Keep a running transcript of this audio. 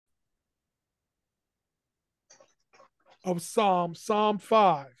of Psalm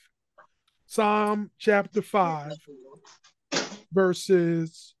 5. Psalm chapter 5,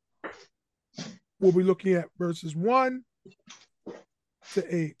 verses, we'll be looking at verses 1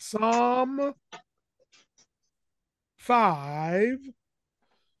 to 8. Psalm 5,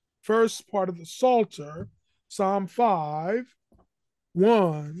 first part of the Psalter, Psalm 5,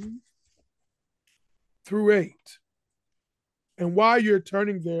 1 through 8. And while you're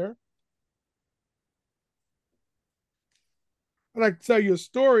turning there, I'd like to tell you a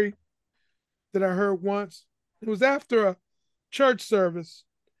story that I heard once. It was after a church service.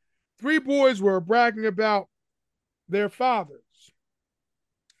 Three boys were bragging about their fathers.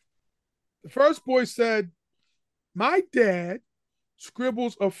 The first boy said, "My dad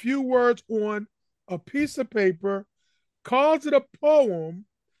scribbles a few words on a piece of paper, calls it a poem,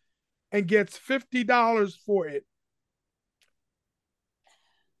 and gets $50 for it."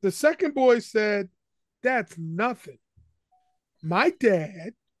 The second boy said, "That's nothing. My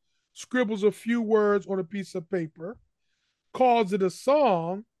dad scribbles a few words on a piece of paper, calls it a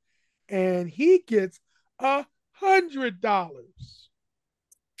song, and he gets $100.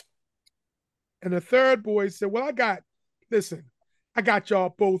 And the third boy said, "Well, listen, I got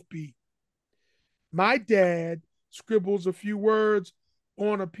y'all both beat. My dad scribbles a few words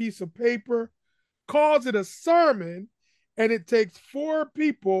on a piece of paper, calls it a sermon, and it takes four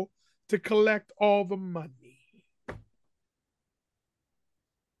people to collect all the money."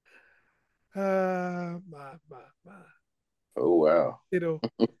 My. Oh wow. It'll,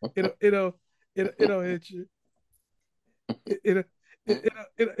 it'll, it'll, it'll hit you. It'll,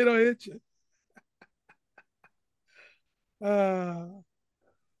 it'll hit you. Uh,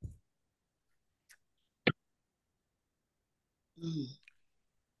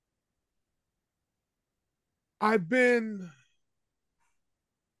 I've been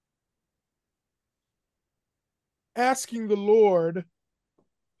asking the Lord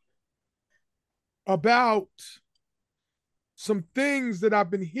about some things that I've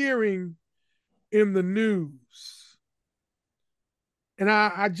been hearing in the news. And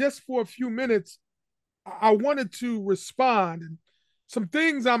I just for a few minutes, I wanted to respond. And some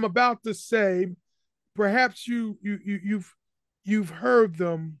things I'm about to say, perhaps you've heard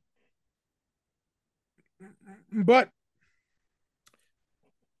them, but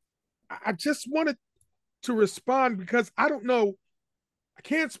I just wanted to respond because I don't know. I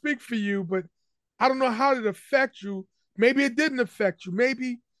can't speak for you, but I don't know how it affect you. Maybe it didn't affect you.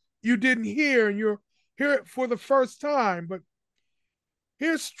 Maybe you didn't hear and you're hear it for the first time. But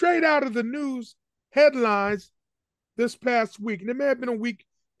here's straight out of the news headlines this past week. And it may have been a week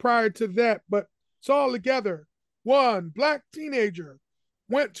prior to that, but it's all together. One black teenager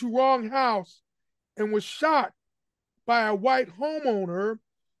went to wrong house and was shot by a white homeowner.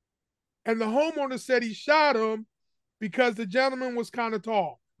 And the homeowner said he shot him because the gentleman was kind of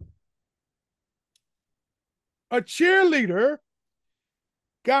tall. A cheerleader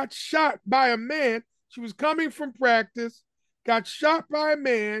got shot by a man. She was coming from practice, got shot by a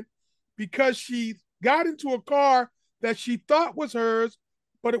man because she got into a car that she thought was hers,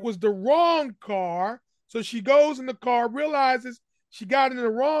 but it was the wrong car. So she goes in the car, realizes she got in the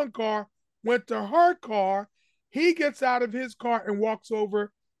wrong car, went to her car. He gets out of his car and walks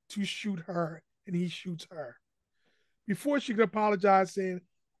over to shoot her, and he shoots her. Before she could apologize, saying,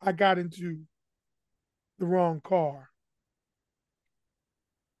 "I got into the wrong car."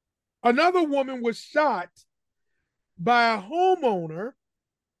 Another woman was shot by a homeowner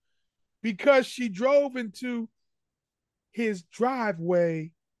because she drove into his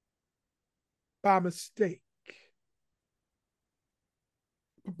driveway by mistake.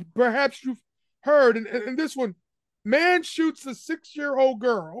 Perhaps you've heard, and this one, man shoots a 6-year-old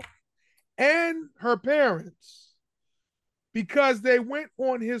girl and her parents because they went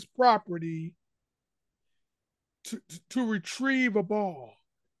on his property to retrieve a ball.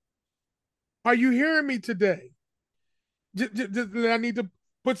 Are you hearing me today? I need to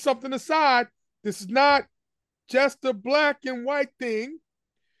put something aside. This is not just a black and white thing.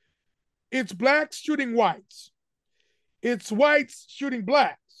 It's blacks shooting whites. It's whites shooting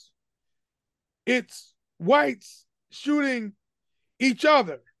blacks. It's whites shooting each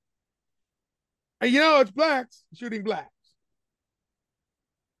other. And it's blacks shooting blacks.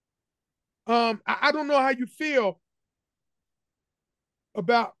 I don't know how you feel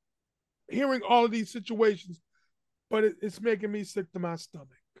about hearing all of these situations, but it's making me sick to my stomach.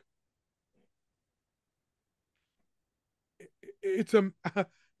 It's a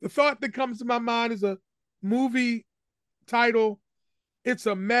the thought that comes to my mind is a movie title. It's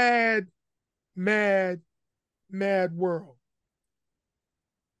a mad, mad, mad world.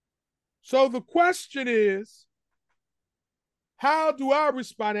 So the question is, How do I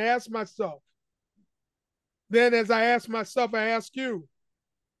respond? I ask myself. Then, as I ask myself, I ask you,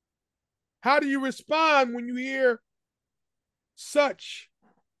 how do you respond when you hear such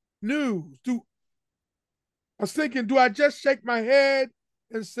news? I was thinking, do I just shake my head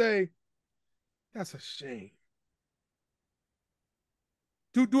and say, that's a shame?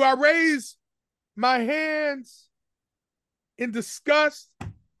 Do I raise my hands in disgust?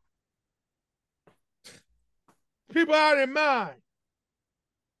 People out of their mind.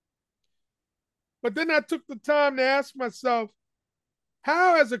 But then I took the time to ask myself,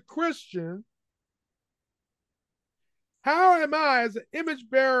 how, as a Christian, how am I, as an image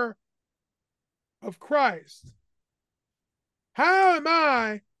bearer of Christ, how am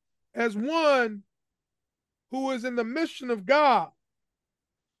I, as one who is in the mission of God,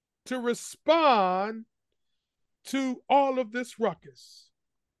 to respond to all of this ruckus?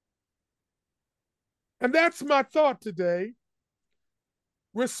 And that's my thought today.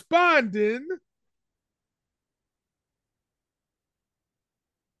 Responding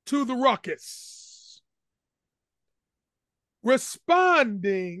to the ruckus.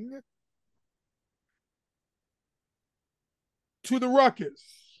 Responding to the ruckus.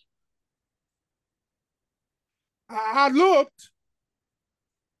 I looked,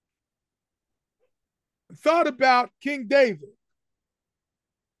 thought about King David.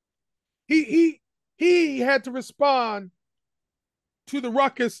 He had to respond to the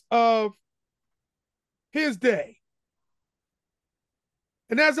ruckus of his day.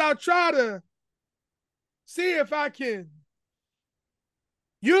 And as I'll try to see if I can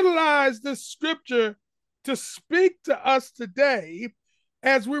utilize this scripture to speak to us today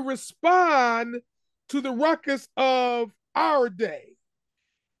as we respond to the ruckus of our day.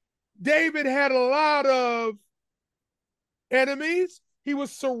 David had a lot of enemies. He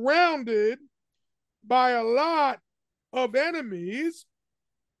was surrounded by a lot of enemies,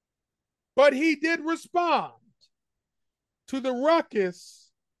 but he did respond to the ruckus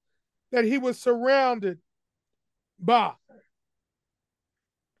that he was surrounded by.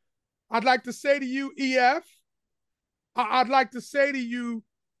 I'd like to say to you, EF, I'd like to say to you,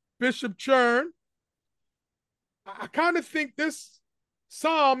 Bishop Churn, I kind of think this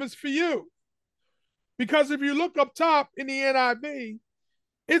psalm is for you. Because if you look up top in the NIV,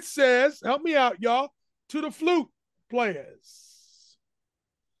 it says, help me out, y'all, to the flute players.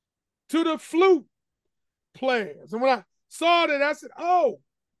 To the flute players. And when I saw that, I said, oh,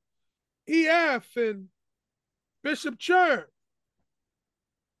 EF and Bishop Churn,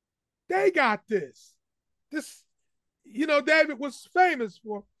 they got this. This, David was famous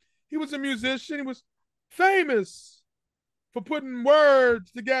for, he was a musician. He was famous for putting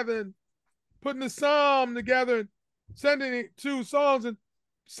words together and putting the psalm together and sending it to songs and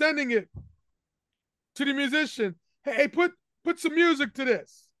sending it to the musician. Hey, put some music to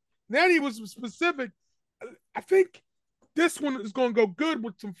this. And then he was specific. I think this one is going to go good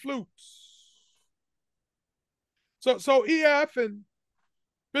with some flutes. So EF and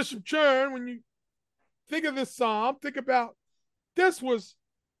Bishop Churn, when you think of this psalm, think about this was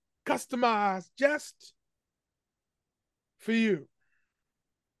customized just for you.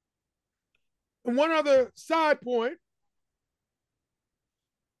 And one other side point,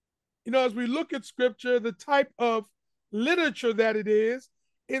 as we look at scripture, the type of literature that it is,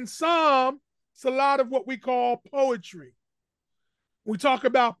 in Psalm, it's a lot of what we call poetry. When we talk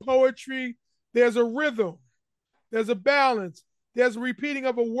about poetry, there's a rhythm, there's a balance, there's a repeating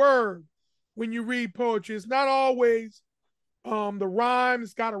of a word when you read poetry. It's not always the rhyme,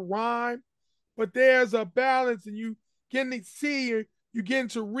 it's got a rhyme, but there's a balance, and you get to see, or you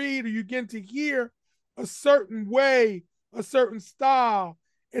get to read, or you get to hear a certain way, a certain style,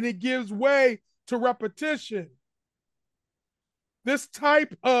 and it gives way to repetition. This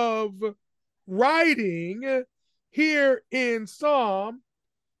type of writing here in Psalm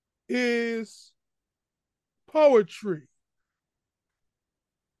is poetry.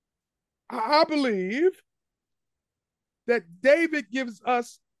 I believe that David gives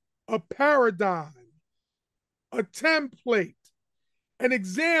us a paradigm, a template, an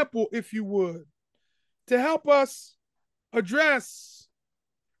example, if you would, to help us address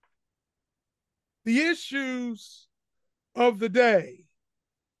the issues of the day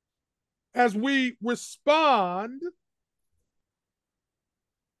as we respond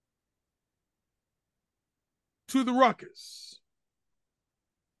to the ruckus.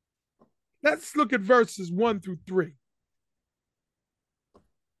 Let's look at verses 1 through 3.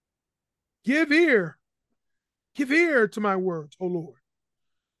 Give ear to my words, O Lord.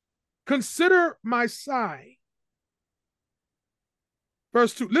 Consider my sigh.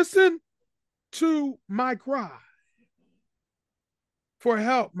 Verse 2, listen to my cry. for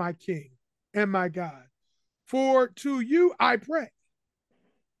help, my King and my God. For to you I pray.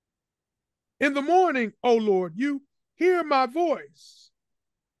 In the morning, O Lord, you hear my voice.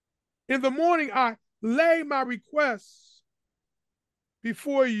 In the morning, I lay my requests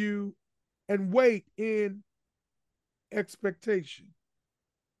before you and wait in expectation.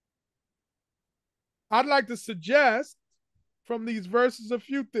 I'd like to suggest from these verses a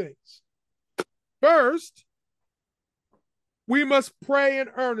few things. First, we must pray in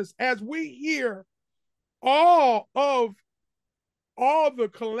earnest as we hear all the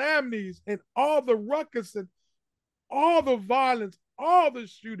calamities and all the ruckus and all the violence, all the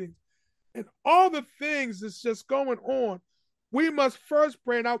shootings, and all the things that's just going on. We must first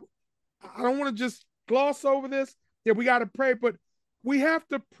pray. And I don't want to just gloss over this. Yeah, we got to pray, but we have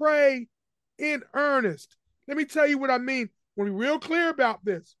to pray in earnest. Let me tell you what I mean. When we're real clear about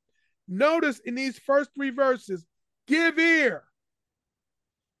this, notice in these first 3 verses, give ear,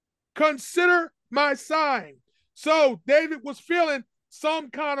 consider my sign. So David was feeling some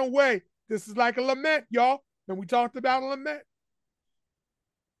kind of way. This is like a lament, y'all. And we talked about a lament.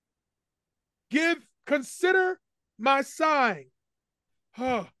 Consider my sign.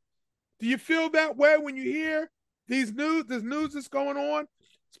 Huh. Do you feel that way when you hear this news that's going on,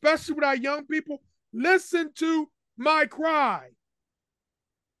 especially with our young people? Listen to my cry.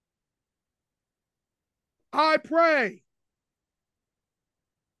 I pray.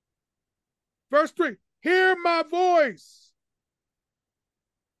 Verse 3, hear my voice.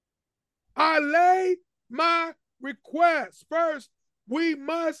 I lay my request. First, we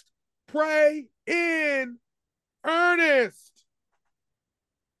must pray in earnest.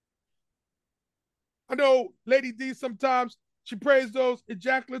 I know Lady D sometimes she prays those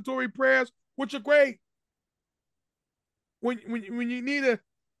ejaculatory prayers, which are great. When you need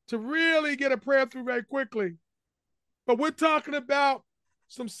to really get a prayer through very quickly. But we're talking about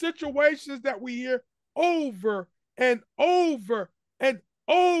some situations that we hear over and over and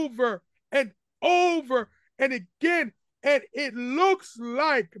over and over and again. And it looks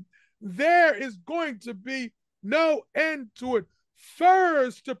like there is going to be no end to it.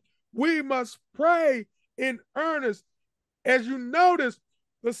 First, we must pray in earnest. As you notice,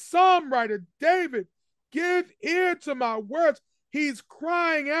 the psalm writer, David, give ear to my words. He's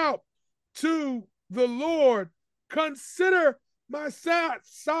crying out to the Lord. Consider my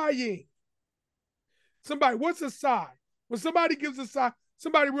sighing. Somebody, what's a sigh? When somebody gives a sigh,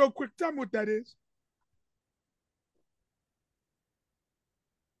 somebody real quick, tell me what that is.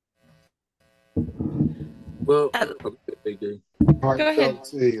 Well, Go ahead.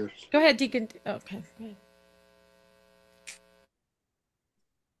 Tears. Go ahead, Deacon. Okay. Go ahead.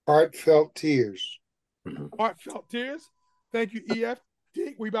 Heartfelt tears. Heartfelt tears. Thank you, EF.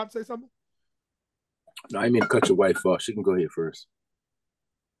 Were you about to say something? No, I mean to cut your wife off. She can go ahead first.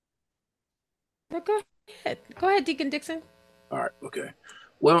 No, go ahead. Go ahead, Deacon Dixon. All right, okay.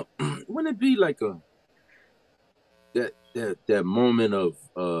 Well, wouldn't it be like that moment of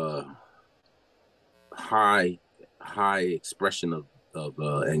high expression of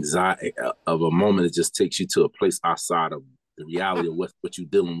anxiety, of a moment that just takes you to a place outside of the reality of what you're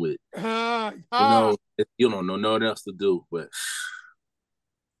dealing with. You don't know nothing else to do, but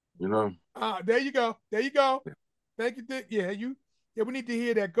there you go. Yeah. Thank you, Dick. Yeah, we need to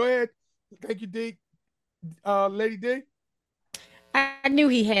hear that. Go ahead. Thank you, Dick. Lady D. I knew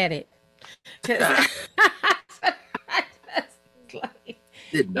he had it.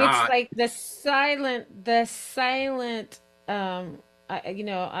 It's like the silent.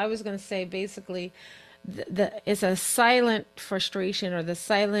 I was going to say basically, it's a silent frustration or the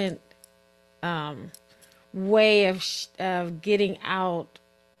silent way of getting out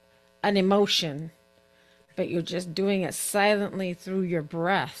an emotion, but you're just doing it silently through your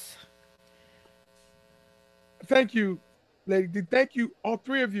breath. Thank you, Lady D. Thank you, all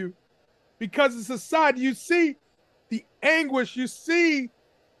 3 of you, because it's a side. You see the anguish. You see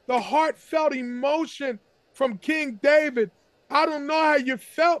the heartfelt emotion from King David. I don't know how you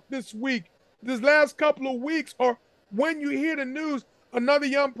felt this last couple of weeks, or when you hear the news, another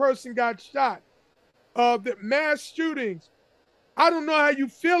young person got shot, the mass shootings. I don't know how you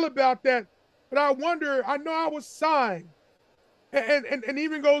feel about that, but I know I was sighing. And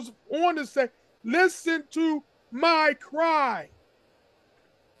even goes on to say, listen to my cry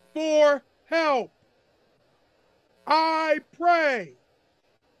for help. I pray.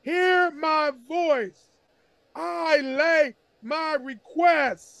 Hear my voice. I lay my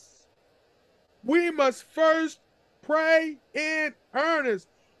requests. We must first pray in earnest.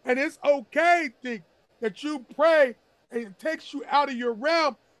 And it's okay, Dick, that you pray and it takes you out of your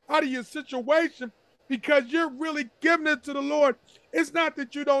realm, out of your situation, because you're really giving it to the Lord. It's not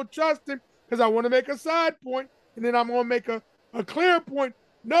that you don't trust him, because I want to make a side point, and then I'm going to make a clear point.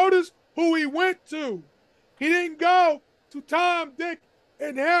 Notice who he went to. He didn't go to Tom, Dick,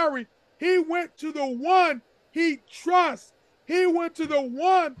 and Harry. He went to the one he trusts. He went to the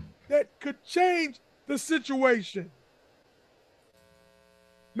one that could change the situation.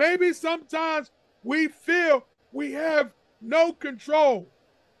 Maybe sometimes we feel we have no control.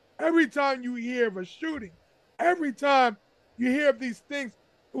 Every time you hear of a shooting, every time you hear of these things,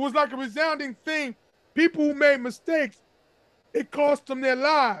 it was like a resounding thing. People who made mistakes, it cost them their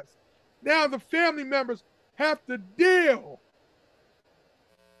lives. Now the family members have to deal.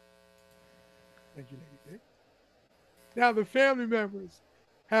 Thank you, Lady Dick. Now the family members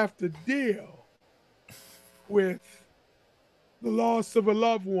have to deal with the loss of a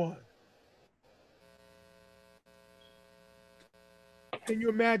loved one. Can you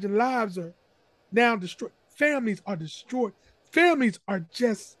imagine? Lives are now destroyed. Families are destroyed. Families are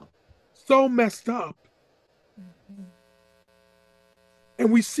just so messed up.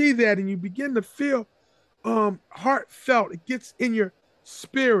 And we see that, and you begin to feel heartfelt. It gets in your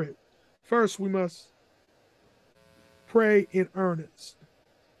spirit. First, we must pray in earnest.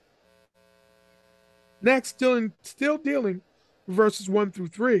 Next, still dealing with verses 1 through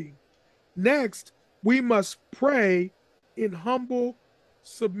 3. Next, we must pray in humble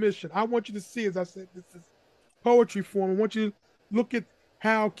submission. I want you to see, as I said, this is poetry form. I want you to look at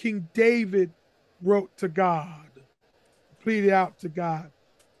how King David wrote to God, pleaded out to God.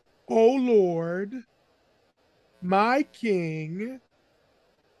 O Lord, my King,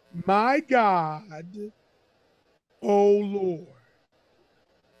 my God, O Lord.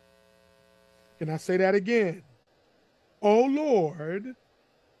 Can I say that again? O Lord,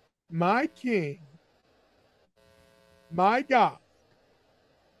 my King, my God,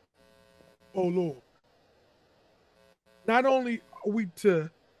 O Lord. Not only are we to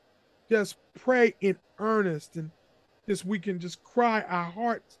just pray in earnest and we can just cry our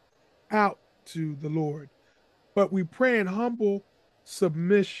hearts out to the Lord, but we pray in humble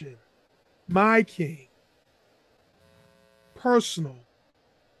submission. My King, personal.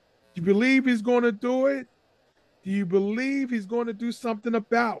 Do you believe he's going to do it? Do you believe he's going to do something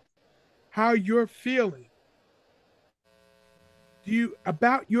about how you're feeling?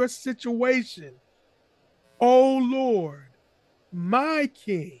 About your situation? Oh Lord, my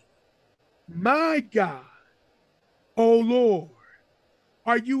King, my God, oh Lord.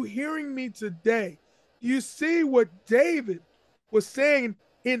 Are you hearing me today? You see what David was saying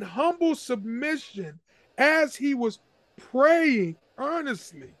in humble submission as he was praying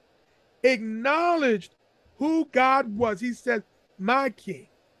earnestly, acknowledged who God was. He said, my King.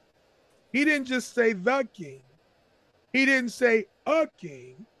 He didn't just say the King. He didn't say a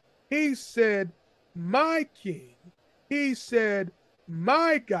king. He said, my King. He said,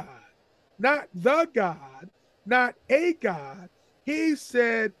 my God. Not the God, not a God. He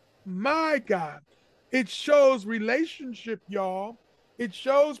said, my God. It shows relationship, y'all. It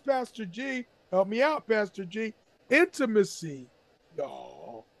shows, Pastor G, help me out, Pastor G, intimacy,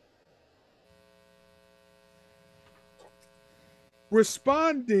 y'all.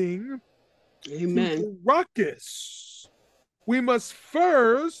 Responding Amen. to the ruckus, we must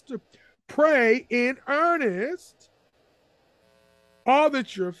first pray in earnest. All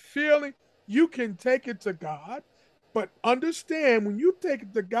that you're feeling, you can take it to God, but understand when you take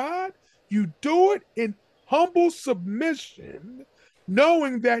it to God, you do it in humble submission,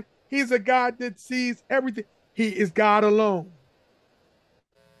 knowing that he's a God that sees everything. He is God alone.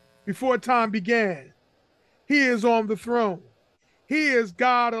 Before time began, he is on the throne. He is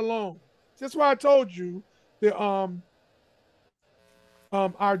God alone. That's why I told you that our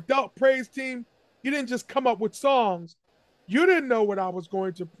adult praise team, you didn't just come up with songs. You didn't know what I was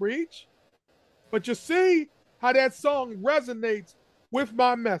going to preach, but you see how that song resonates with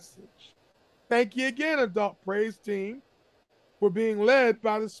my message. Thank you again, adult praise team, for being led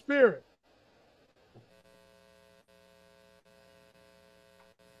by the Spirit.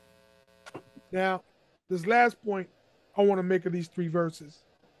 Now, this last point I want to make of these 3 verses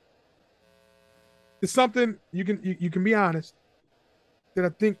is something you can be honest that I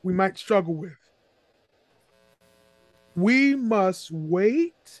think we might struggle with. We must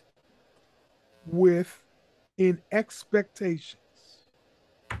wait in expectations.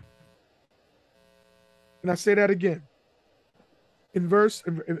 And I say that again. In verse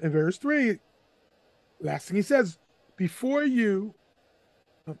 3, last thing he says, before you,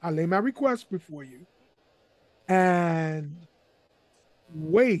 I lay my request before you and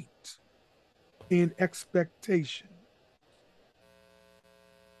wait in expectation.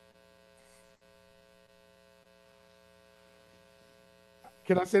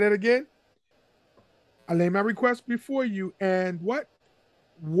 Can I say that again? I lay my request before you and what?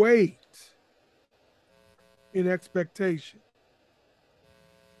 Wait in expectation.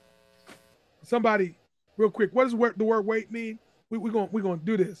 Somebody, real quick, what does the word wait mean? We're gonna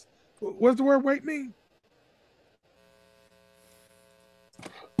do this. What does the word wait mean?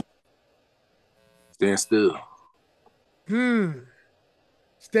 Stand still.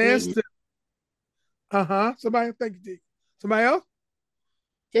 Stand still. Somebody, thank you, D. Somebody else?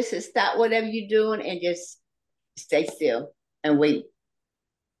 Just to stop whatever you're doing and just stay still and wait.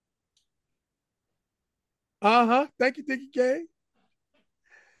 Thank you, Dickie K.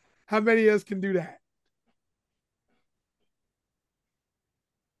 How many of us can do that?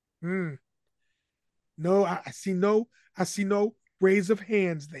 No, I see no raise of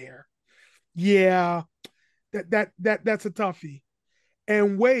hands there. Yeah, that's a toughie.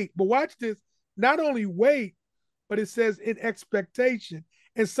 And wait, but watch this. Not only wait, but it says in expectation.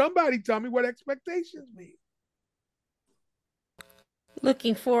 And somebody tell me what expectations mean.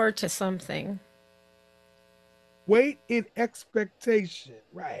 Looking forward to something. Wait in expectation,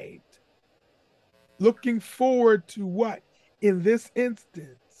 right? Looking forward to what in this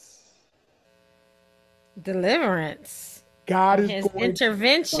instance? Deliverance. God is his going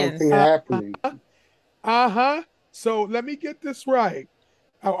intervention. Something happening. So let me get this right.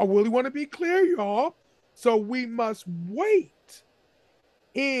 I really want to be clear, y'all. So we must wait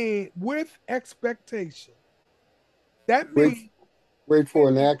in with expectation. That means wait for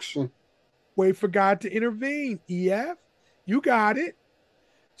an action. Wait for God to intervene. EF, you got it.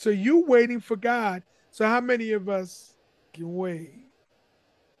 So you waiting for God. So how many of us can wait?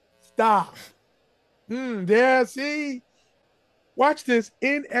 Stop. There, see? Watch this.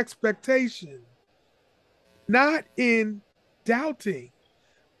 In expectation, not in doubting.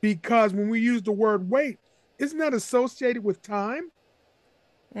 Because when we use the word wait, isn't that associated with time?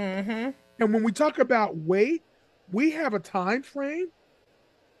 Mm-hmm. And when we talk about wait, we have a time frame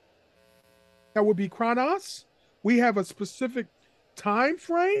that would be chronos. We have a specific time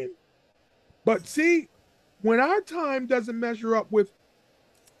frame. But see, when our time doesn't measure up with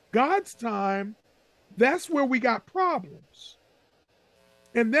God's time, that's where we got problems.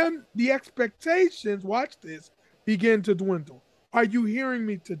 And then the expectations, watch this, begin to dwindle. Are you hearing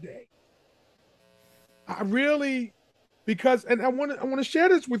me today? I really, because, and I want to share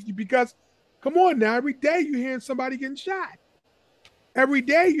this with you because, come on now, every day you're hearing somebody getting shot. Every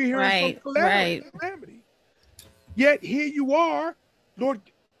day you're hearing some calamity. Yet here you are, Lord.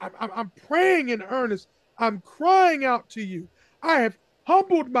 I'm praying in earnest. I'm crying out to you. I have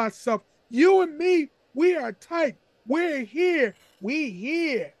humbled myself. You and me, we are tight. We're here. We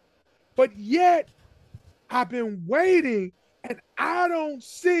here. But yet I've been waiting and I don't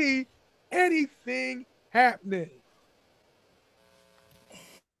see anything happening.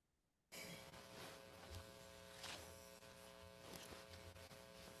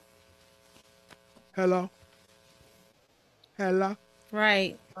 Hello?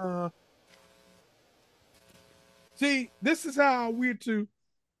 Right. See, this is how we're to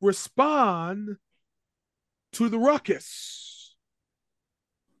respond to the ruckus.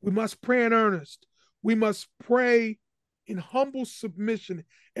 We must pray in earnest. We must pray in humble submission,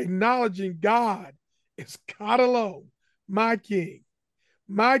 acknowledging God is God alone, my King,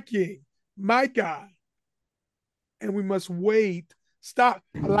 my God. And we must wait. Stop.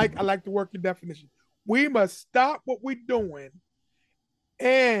 I like the working definition. We must stop what we're doing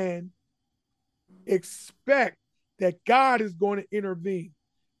and expect that God is going to intervene.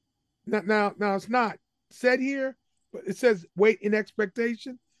 Now it's not said here, but it says wait in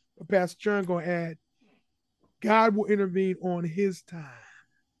expectation. But Pastor Churn going to add, God will intervene on his time.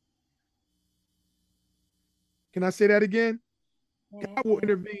 Can I say that again? God will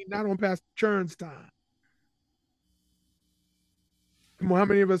intervene not on Pastor Churn's time. Come on, how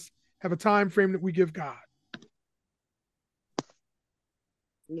many of us have a time frame that we give God?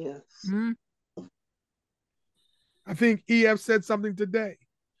 Yes. I think EF said something today.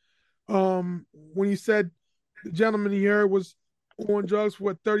 When he said the gentleman here was on drugs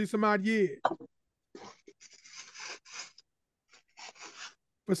for 30 some odd years.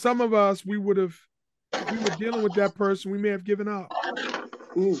 For some of us, we would have, if we were dealing with that person, we may have given up.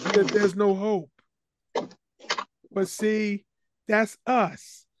 That there's no hope. But see, that's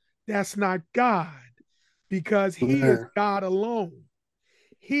us. That's not God. Because he is God alone.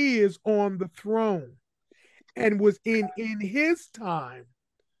 He is on the throne. And was in his time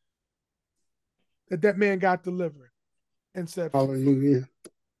that man got delivered and said, hallelujah.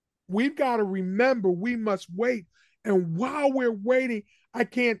 We've got to remember we must wait. And while we're waiting, I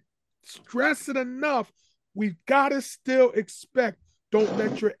can't stress it enough. We've got to still expect don't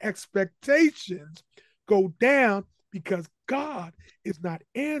let your expectations go down because God is not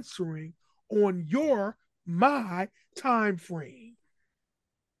answering on my time frame.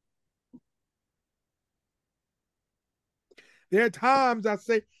 There are times I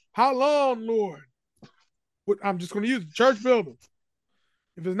say, how long, Lord? I'm just going to use the church building.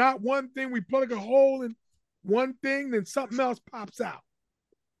 If it's not one thing, we plug a hole in one thing, then something else pops out.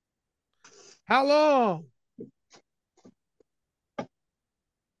 How long?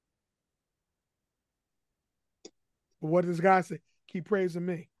 What does God say? Keep praising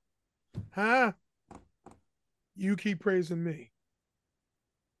me. Huh? You keep praising me.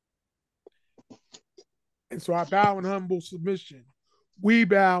 And so I bow in humble submission. We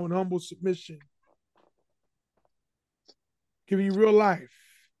bow in humble submission. Giving you real life.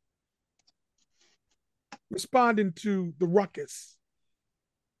 Responding to the ruckus.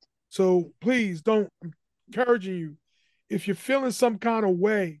 So please I'm encouraging you. If you're feeling some kind of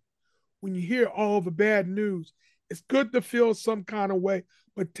way when you hear all the bad news, it's good to feel some kind of way,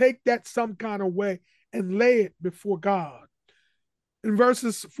 but take that some kind of way and lay it before God. In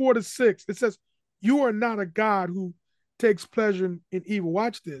verses 4-6, it says, you are not a God who takes pleasure in evil.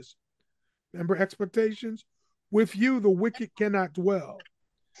 Watch this. Remember expectations? With you, the wicked cannot dwell.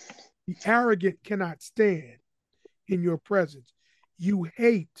 The arrogant cannot stand in your presence. You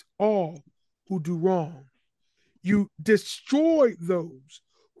hate all who do wrong. You destroy those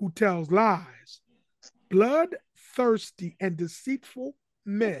who tell lies. Bloodthirsty and deceitful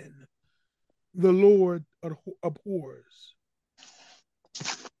men, the Lord abhors.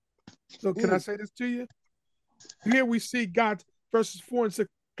 So can I say this to you? Here we see God's verses 4 and 6,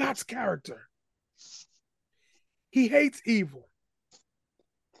 God's character. He hates evil.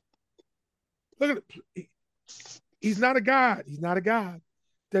 Look at it. He's not a God. He's not a God.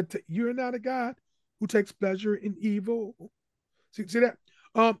 You're not a God who takes pleasure in evil. See that?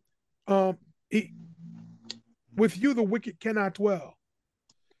 With you, the wicked cannot dwell.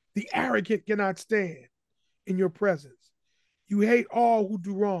 The arrogant cannot stand in your presence. You hate all who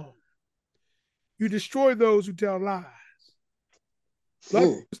do wrong. You destroy those who tell lies.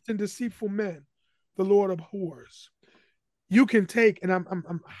 Bloodthirsty and deceitful men, the Lord abhors. You can take, and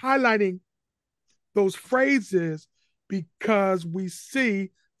I'm highlighting those phrases because we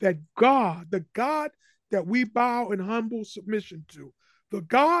see that God, the God that we bow in humble submission to, the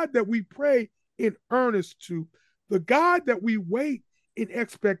God that we pray in earnest to, the God that we wait in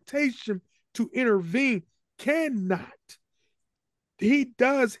expectation to intervene, cannot. He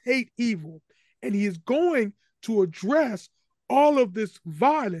does hate evil, and he is going to address all of this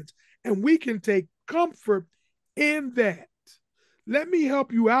violence, and we can take comfort in that. Let me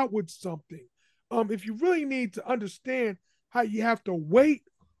help you out with something. If you really need to understand how you have to wait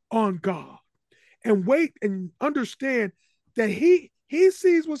on God and wait and understand that he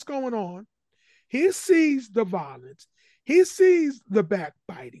sees what's going on. He sees the violence. He sees the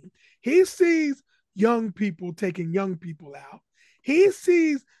backbiting. He sees young people taking young people out. He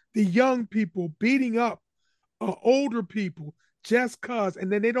sees the young people beating up older people just because, and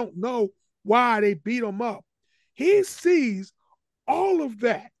then they don't know why they beat them up. He sees all of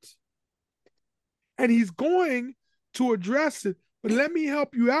that. And he's going to address it. But let me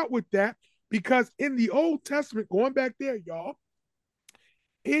help you out with that, because in the Old Testament, going back there, y'all,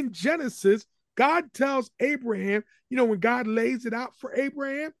 in Genesis, God tells Abraham, when God lays it out for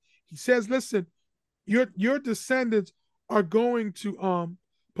Abraham, he says, listen, your descendants are going to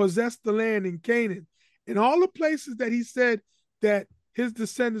possess the land in Canaan. And all the places that he said that his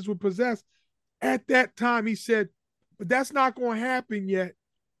descendants would possess, at that time he said, but that's not going to happen yet,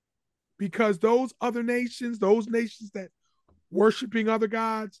 because those nations that worshiping other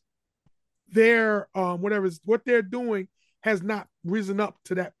gods, their what they're doing has not risen up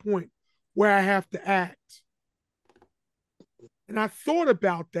to that point where I have to act. And I thought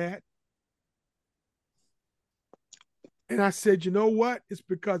about that. And I said, you know what? It's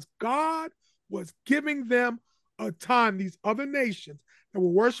because God was giving them a time, these other nations that were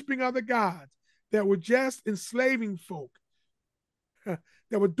worshiping other gods, that were just enslaving folk,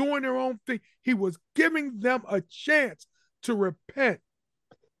 that were doing their own thing. He was giving them a chance to repent.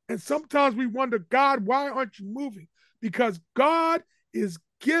 And sometimes we wonder, God, why aren't you moving? Because God is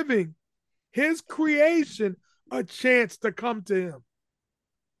giving his creation a chance to come to him.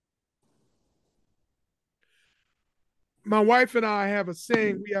 My wife and I have a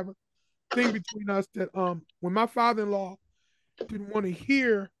saying, we have a thing between us that when my father-in-law didn't want to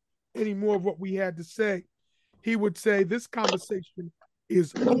hear any more of what we had to say, he would say, this conversation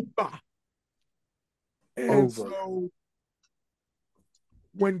is over. And so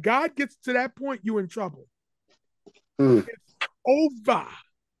when God gets to that point, you're in trouble. over.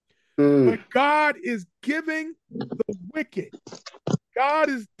 But God is giving the wicked, God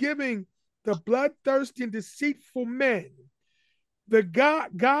is giving the bloodthirsty and deceitful men,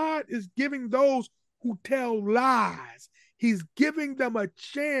 God is giving those who tell lies, he's giving them a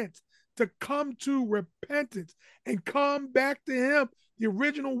chance to come to repentance and come back to him the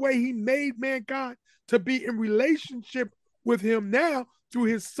original way he made mankind, to be in relationship with him now through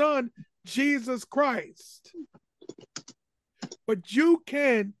his son, Jesus Christ. But you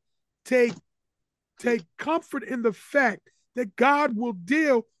can take comfort in the fact that God will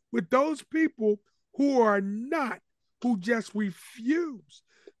deal with those people who are not, who just refuse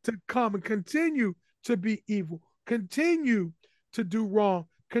to come and continue to be evil, continue to do wrong,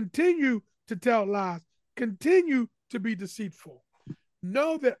 continue to tell lies, continue to be deceitful.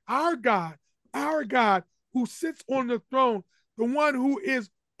 Know that our God who sits on the throne, the one who is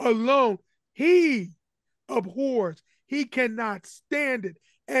alone, he abhors, he cannot stand it,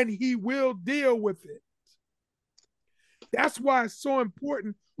 and he will deal with it. That's why it's so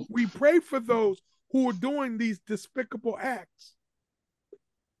important we pray for those who are doing these despicable acts.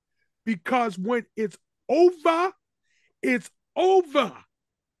 Because when it's over, it's over.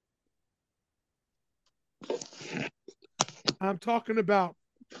 I'm talking about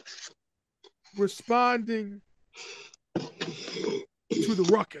responding to the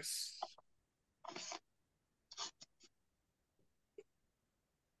ruckus.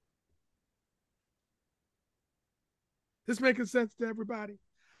 This making sense to everybody?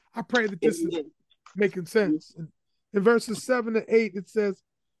 I pray that this is making sense. In verses 7 to 8, it says,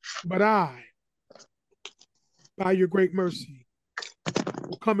 but I, by your great mercy,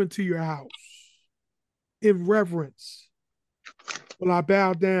 will come into your house. In reverence will I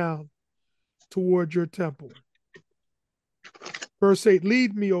bow down toward your temple. Verse 8,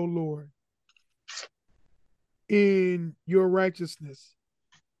 lead me, O Lord, in your righteousness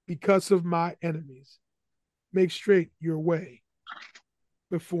because of my enemies. Make straight your way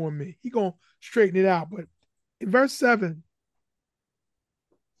before me. He's going to straighten it out. But in verse 7,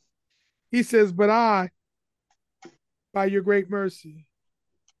 he says, but I, by your great mercy,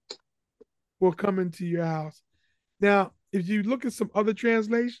 will come into your house. Now, if you look at some other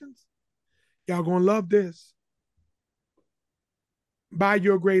translations, y'all going to love this. By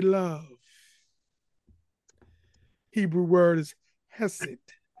your great love. Hebrew word is hesed.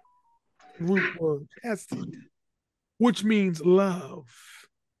 Root word, hesed, which means love.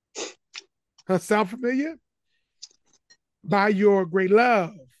 That sound familiar? By your great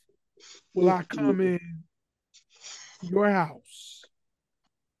love will I come in your house.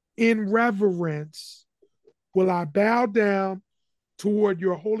 In reverence will I bow down toward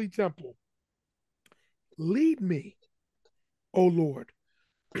your holy temple. Lead me, O Lord,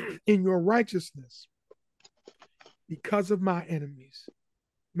 in your righteousness because of my enemies.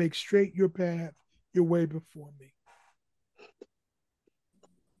 Make straight your path, your way before me.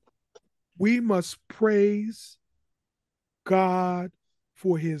 We must praise God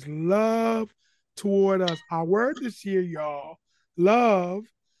for his love toward us. Our word this year, y'all, love.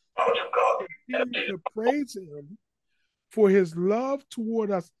 Continue to praise him for his love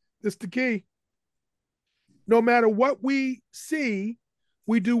toward us. This is the key. No matter what we see,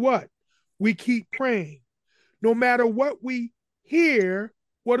 we do what? We keep praying. No matter what we hear,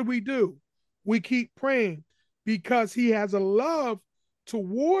 what do? We keep praying because he has a love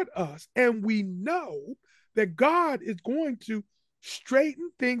toward us, and we know that God is going to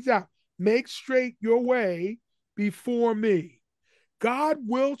straighten things out. Make straight your way before me. God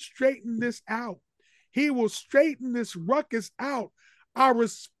will straighten this out. He will straighten this ruckus out. Our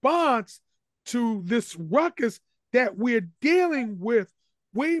response to this ruckus that we're dealing with,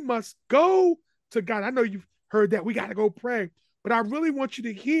 we must go to God. I know you've heard that we got to go pray, but I really want you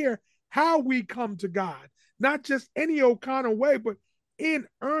to hear how we come to God. Not just any old kind of way, but in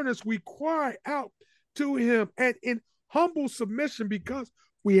earnest, we cry out to him and in humble submission because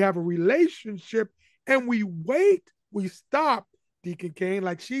we have a relationship, and we wait, we stop, Deacon Kane,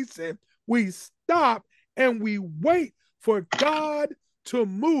 like she said, we stop and we wait for God to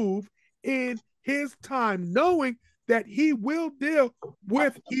move in his time, knowing that he will deal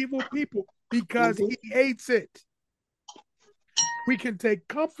with evil people because he hates it. We can take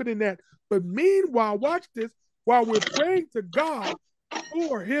comfort in that. But meanwhile, watch this, while we're praying to God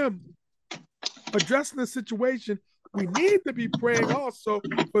for him addressing the situation, we need to be praying also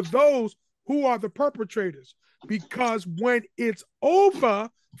for those who are the perpetrators, because when it's over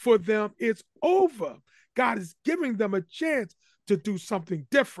for them, it's over. God is giving them a chance to do something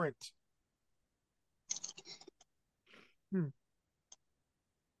different.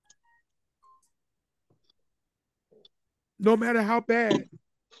 no matter how bad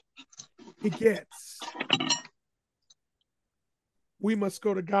it gets, we must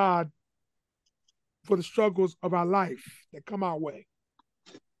go to God for the struggles of our life that come our way.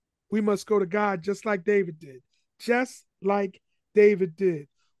 We must go to God just like David did. Just like David did.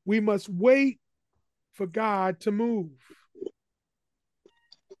 We must wait for God to move.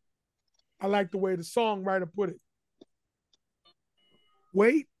 I like the way the songwriter put it.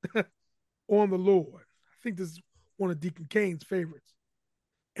 Wait on the Lord. I think this is one of Deacon Kane's favorites.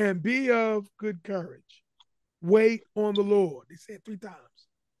 And be of good courage. Wait on the Lord. They say it 3 times.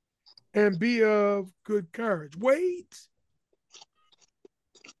 And be of good courage. Wait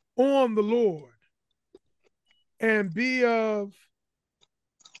on the Lord. And be of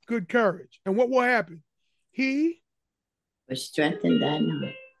good courage. And what will happen? He will strengthen thy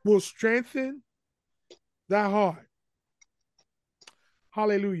heart. Will strengthen thy heart.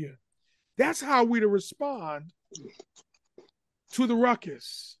 Hallelujah. That's how we to respond to the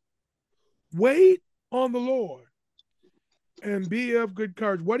ruckus. Wait on the Lord and be of good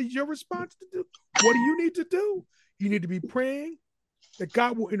courage. What is your response to do? What do you need to do? You need to be praying that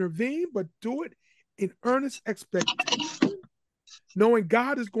God will intervene, but do it in earnest expectation, knowing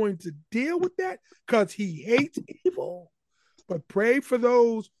God is going to deal with that because he hates evil. But pray for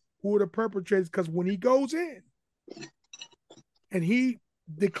those who are the perpetrators, because when he goes in and he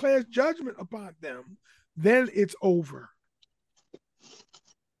declares judgment upon them, then it's over.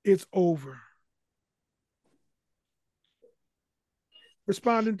 It's over.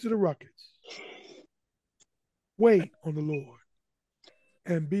 Responding to the ruckus. Wait on the Lord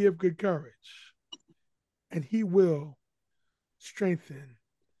and be of good courage, and he will strengthen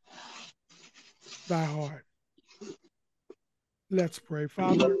thy heart. Let's pray.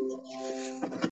 Father,